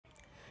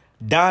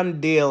Done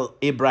deal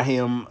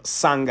Ibrahim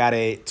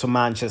Sangare to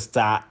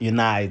Manchester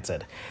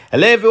United.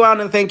 Hello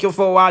everyone and thank you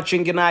for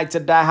watching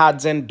United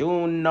Diehards, and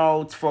do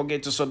not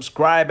forget to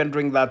subscribe and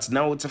ring that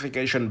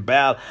notification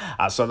bell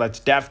so that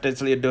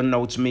definitely you don't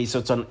note me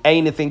so on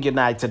anything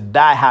United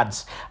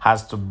Diehards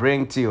has to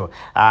bring to you.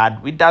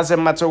 It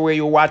doesn't matter where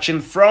you're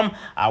watching from,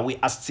 we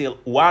are still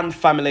one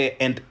family,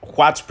 and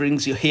what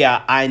brings you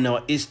here I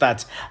know is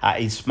that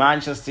it's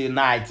Manchester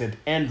United,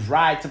 and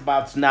right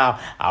about now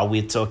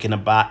we're talking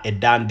about a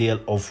done deal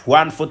of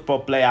one football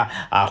player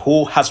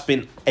who has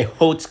been a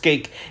hot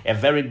cake, a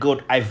very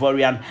good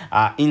Ivorian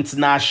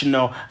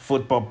international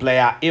football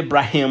player,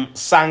 Ibrahim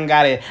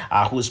Sangare,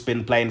 who's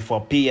been playing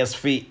for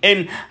PSV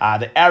in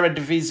the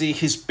Eredivisie.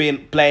 He's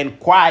been playing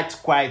quite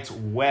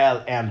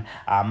well, and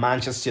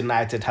Manchester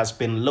United has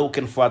been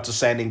looking forward to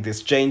signing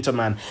this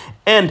gentleman,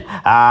 and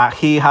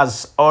he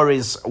has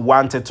always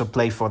wanted to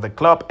play for the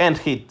club, and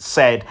he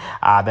said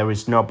there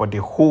is nobody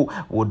who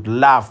would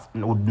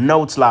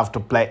not love to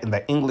play in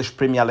the English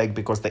Premier League,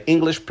 because the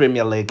English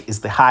Premier League is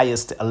the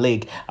highest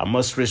league, a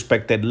most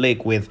respected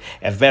league with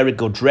a very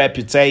good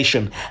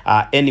reputation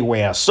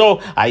anywhere. So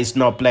he's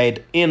not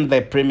played in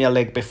the Premier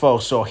League before,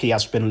 so he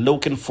has been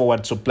looking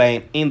forward to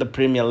playing in the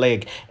Premier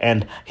League,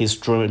 and his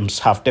dreams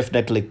have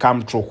definitely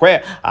come true,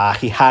 where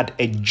he had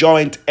a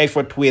joint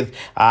effort with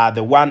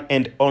the one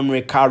and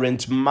only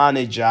current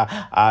manager,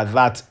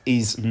 that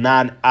is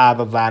none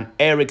other than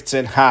Erik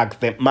ten Hag,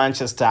 the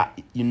Manchester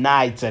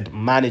United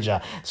manager.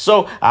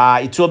 So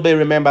it will be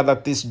remembered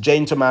that this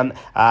gentleman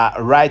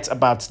right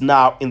about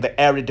now in the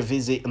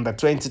Eredivisie in the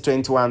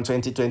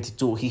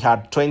 2021-2022, he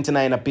had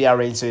 29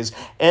 appearances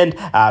and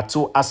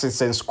 2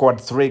 assists and scored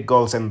 3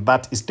 goals, and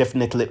that is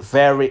definitely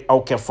very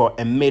okay for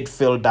a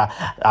midfielder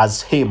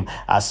as him,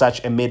 such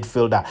a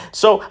midfielder.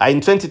 So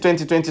in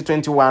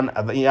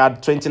 2020-2021 he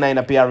had 29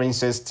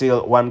 appearances,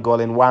 still 1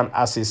 goal and 1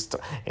 assist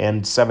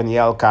and 7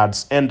 yellow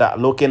cards. And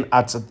looking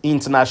at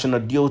international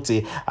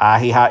duty,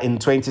 he had in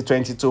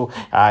 2022,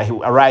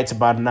 right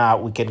about now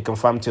we can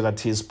confirm to you that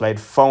he's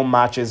played 4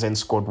 matches and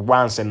scored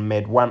once and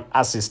made 1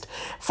 assist.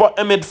 For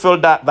a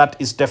midfielder, that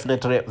is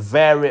definitely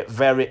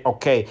very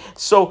okay.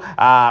 So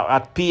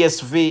at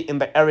PSV in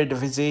the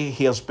Eredivisie,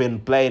 he has been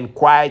playing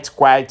quite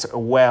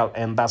well,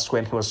 and that's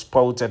when he was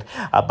spotted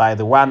by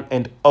the one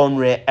and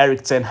only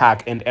Erik ten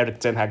Hag, and Erik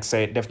ten Hag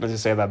definitely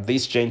said that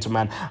this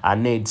gentleman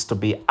needs to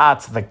be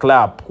at the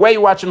club. Where are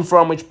you watching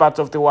from? Which part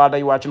of the world are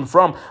you watching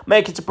from?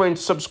 Make it a point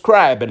to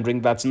subscribe and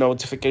ring that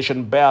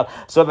notification bell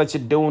so that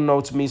you do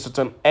not miss out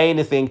on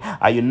anything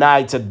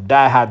United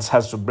Diehards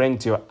has to bring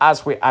to you,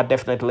 as we are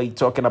definitely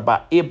talking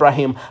about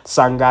Ibrahim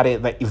Sangare,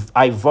 the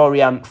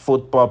Ivorian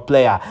football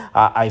player,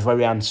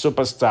 Ivorian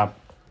superstar,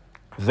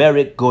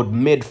 very good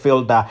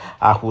midfielder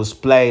who's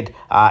played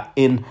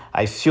in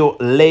a few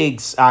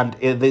leagues, and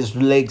these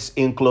leagues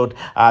include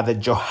the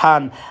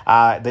Johan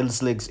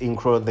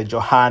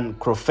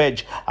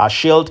Cruyff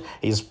Shield.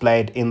 He's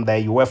played in the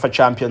UEFA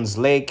Champions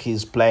League,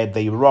 he's played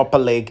the Europa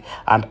League,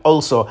 and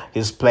also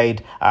he's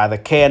played the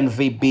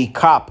KNVB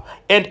Cup,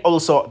 and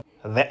also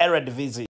the Eredivisie.